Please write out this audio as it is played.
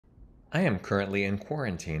I am currently in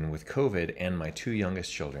quarantine with COVID and my two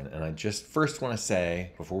youngest children. And I just first want to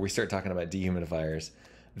say, before we start talking about dehumidifiers,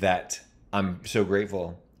 that I'm so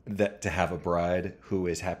grateful that to have a bride who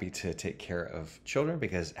is happy to take care of children,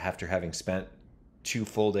 because after having spent 2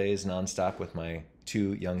 full days nonstop with my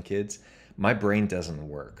two young kids, my brain doesn't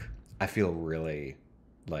work. I feel really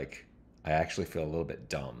like I actually feel a little bit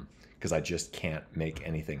dumb because I just can't make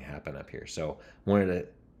anything happen up here. So I wanted to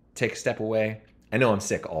take a step away. I know I'm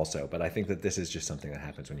sick also, but I think that this is just something that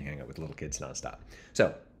happens when you hang out with little kids nonstop.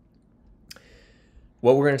 So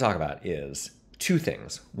what we're going to talk about is two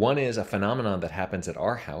things. One is a phenomenon that happens at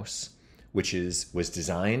our house, which was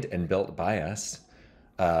designed and built by us.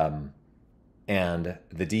 And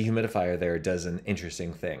the dehumidifier there does an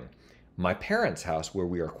interesting thing. My parents' house, where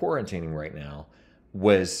we are quarantining right now,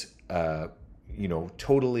 was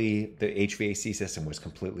totally, the HVAC system was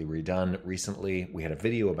completely redone recently. We had a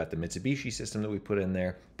video about the Mitsubishi system that we put in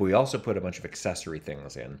there, but we also put a bunch of accessory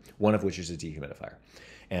things in, one of which is a dehumidifier.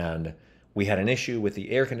 And we had an issue with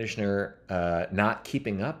the air conditioner not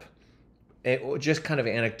keeping up. Just kind of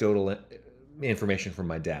anecdotal information from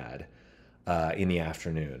my dad in the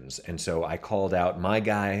afternoons. And so I called out my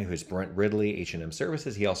guy, who's Brent Ridley, H&M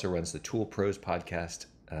Services. He also runs the Tool Pros podcast.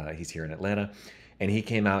 He's here in Atlanta. And he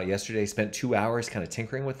came out yesterday, spent 2 hours kind of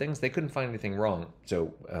tinkering with things. They couldn't find anything wrong.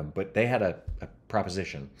 So, but they had a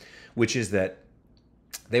proposition, which is that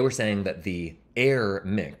they were saying that the air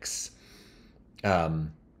mix,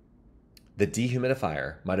 the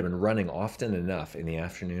dehumidifier might have been running often enough in the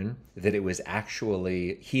afternoon that it was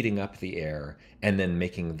actually heating up the air and then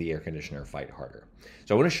making the air conditioner fight harder.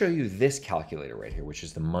 So I want to show you this calculator right here, which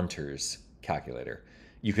is the Munters calculator.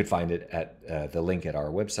 You could find it at the link at our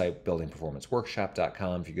website,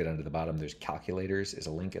 buildingperformanceworkshop.com. If you go down to the bottom, there's calculators is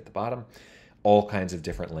a link at the bottom. All kinds of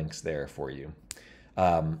different links there for you.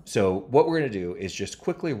 So what we're going to do is just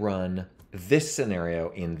quickly run this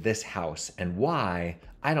scenario in this house and why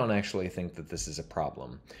I don't actually think that this is a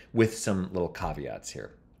problem, with some little caveats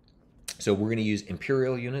here. So we're going to use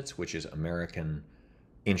imperial units, which is American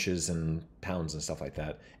inches and pounds and stuff like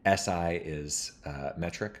that. SI is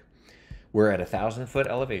metric. We're at 1,000-foot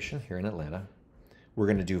elevation here in Atlanta. We're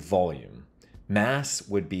going to do volume. Mass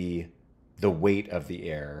would be the weight of the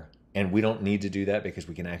air, and we don't need to do that because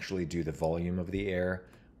we can actually do the volume of the air,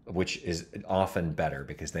 which is often better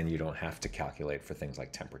because then you don't have to calculate for things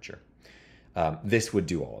like temperature. This would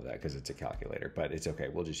do all of that because it's a calculator, but it's okay.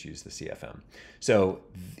 We'll just use the CFM. So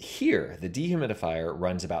here, the dehumidifier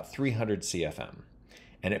runs about 300 CFM.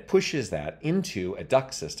 And it pushes that into a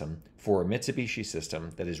duct system for a Mitsubishi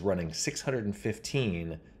system that is running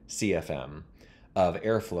 615 CFM of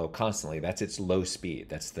airflow constantly. That's its low speed.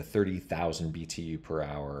 That's the 30,000 BTU per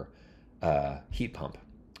hour heat pump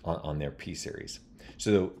on their P series.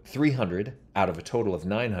 So 300 out of a total of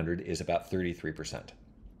 900 is about 33%.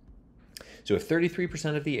 So if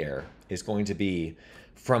 33% of the air is going to be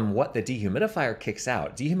from what the dehumidifier kicks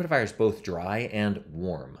out, dehumidifiers both dry and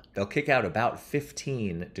warm. They'll kick out about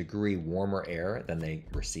 15-degree warmer air than they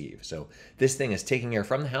receive. So this thing is taking air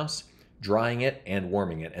from the house, drying it and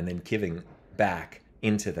warming it, and then giving back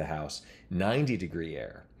into the house 90-degree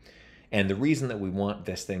air. And the reason that we want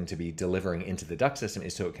this thing to be delivering into the duct system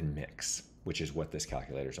is so it can mix, which is what this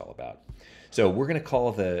calculator is all about. So we're going to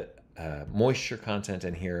call the moisture content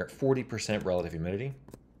in here 40% relative humidity.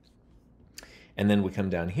 And then we come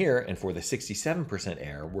down here, and for the 67%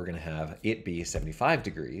 air, we're going to have it be 75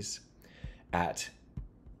 degrees at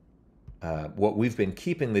what we've been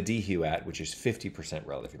keeping the dehu at, which is 50%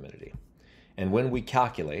 relative humidity. And when we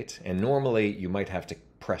calculate, and normally you might have to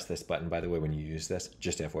press this button, by the way, when you use this,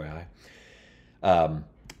 just FYI,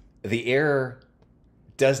 the air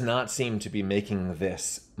does not seem to be making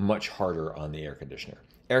this much harder on the air conditioner.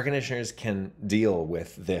 Air conditioners can deal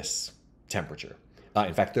with this temperature.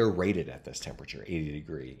 In fact, they're rated at this temperature,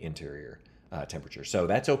 80-degree interior temperature. So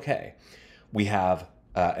that's okay. We have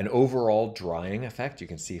an overall drying effect. You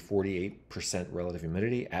can see 48% relative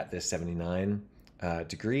humidity at this 79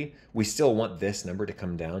 degree. We still want this number to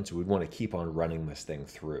come down, so we'd want to keep on running this thing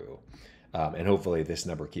through. And hopefully this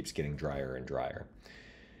number keeps getting drier and drier.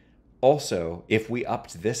 Also, if we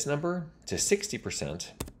upped this number to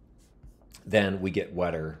 60%, then we get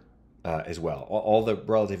wetter as well. All the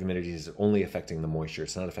relative humidity is only affecting the moisture.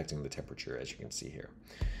 It's not affecting the temperature, as you can see here.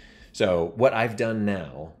 So what I've done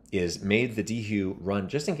now is made the dehu run,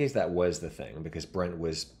 just in case that was the thing, because Brent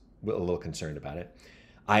was a little concerned about it.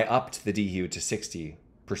 I upped the dehu to 60%.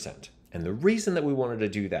 And the reason that we wanted to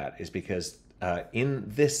do that is because in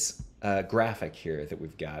this graphic here that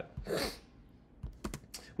we've got,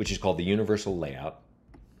 which is called the universal layout,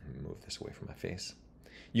 let me move this away from my face.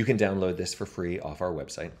 You can download this for free off our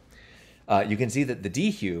website. you can see that the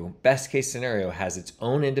dehu, best case scenario, has its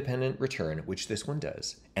own independent return, which this one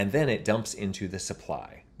does, and then it dumps into the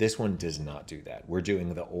supply. This one does not do that. We're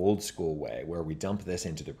doing the old school way where we dump this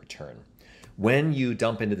into the return. When you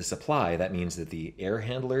dump into the supply, that means that the air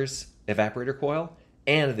handler's evaporator coil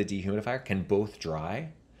and the dehumidifier can both dry,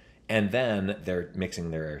 and then they're mixing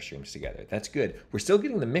their air streams together. That's good. We're still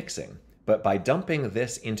getting the mixing, but by dumping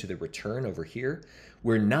this into the return over here,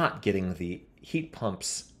 we're not getting the heat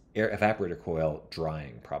pump's air evaporator coil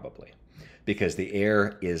drying probably, because the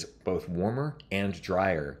air is both warmer and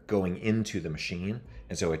drier going into the machine,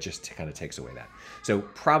 and so it just kind of takes away that. So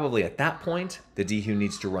probably at that point, the dehu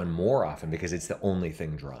needs to run more often because it's the only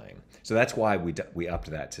thing drying. So that's why we upped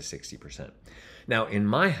that to 60%. Now in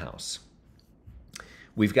my house,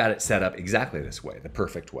 we've got it set up exactly this way, the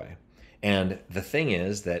perfect way. And the thing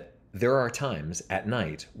is that there are times at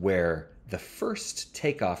night where the first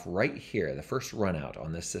takeoff right here, the first run out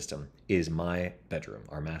on this system, is my bedroom,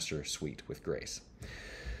 our master suite with Grace.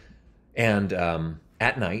 And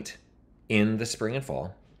at night, in the spring and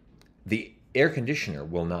fall, the air conditioner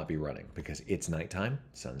will not be running because it's nighttime,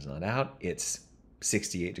 sun's not out, it's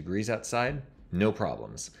 68 degrees outside, no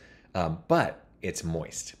problems. But it's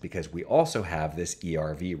moist because we also have this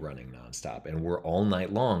ERV running nonstop, and we're all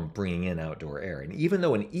night long bringing in outdoor air. And even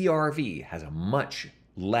though an ERV has a much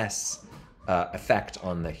less effect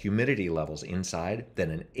on the humidity levels inside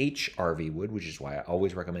than an HRV would, which is why I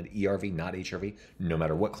always recommend ERV, not HRV, no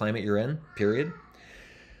matter what climate you're in, period.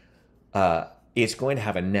 It's going to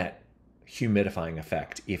have a net humidifying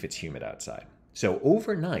effect if it's humid outside. So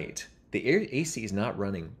overnight, the AC is not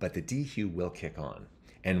running, but the dehu will kick on.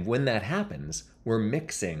 And when that happens, we're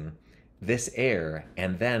mixing this air,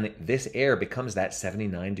 and then this air becomes that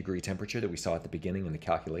 79-degree temperature that we saw at the beginning in the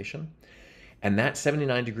calculation. And that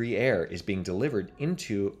 79-degree air is being delivered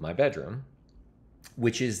into my bedroom,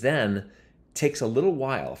 which is then takes a little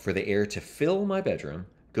while for the air to fill my bedroom,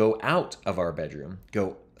 go out of our bedroom,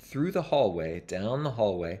 go through the hallway, down the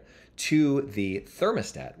hallway, to the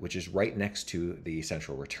thermostat, which is right next to the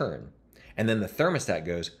central return. And then the thermostat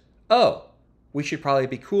goes, oh, we should probably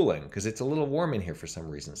be cooling because it's a little warm in here for some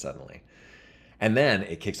reason suddenly. And then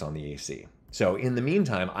it kicks on the AC. So in the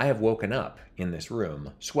meantime, I have woken up in this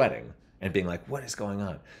room sweating and being like, what is going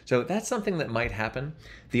on? So that's something that might happen.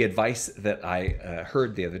 The advice that I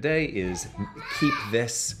heard the other day is keep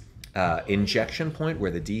this injection point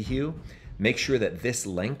where the dehu, make sure that this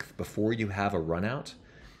length before you have a run out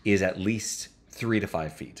is at least 3 to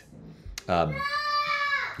 5 feet.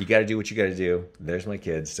 You got to do what you got to do. There's my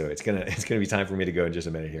kids, so it's gonna be time for me to go in just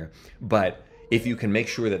a minute here. But if you can make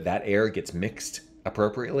sure that that air gets mixed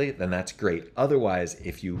appropriately, then that's great. Otherwise,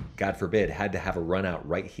 if you, God forbid, had to have a run out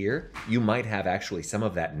right here, you might have actually some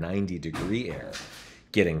of that 90-degree air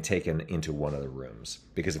getting taken into one of the rooms,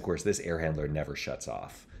 because of course this air handler never shuts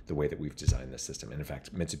off the way that we've designed this system. And in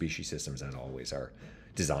fact, Mitsubishi systems, as always, are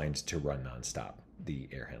designed to run nonstop, the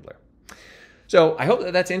air handler. So I hope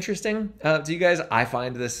that that's interesting to you guys. I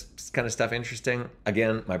find this kind of stuff interesting.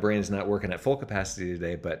 Again, my brain is not working at full capacity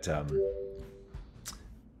today, but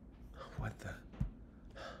what the?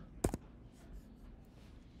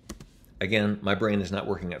 Again, my brain is not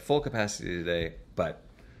working at full capacity today, but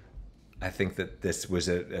I think that this was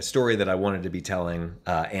a story that I wanted to be telling,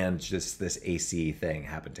 and just this AC thing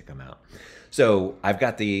happened to come out. So I've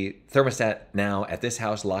got the thermostat now at this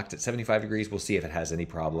house locked at 75 degrees. We'll see if it has any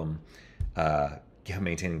problem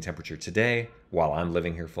maintaining temperature today while I'm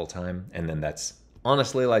living here full time. And then that's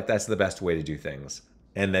honestly, like, that's the best way to do things.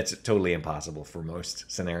 And that's totally impossible for most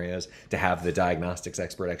scenarios, to have the diagnostics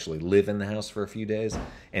expert actually live in the house for a few days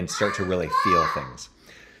and start to really feel things.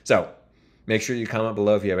 So make sure you comment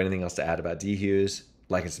below if you have anything else to add about dehus.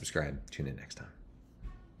 Like and subscribe. Tune in next time.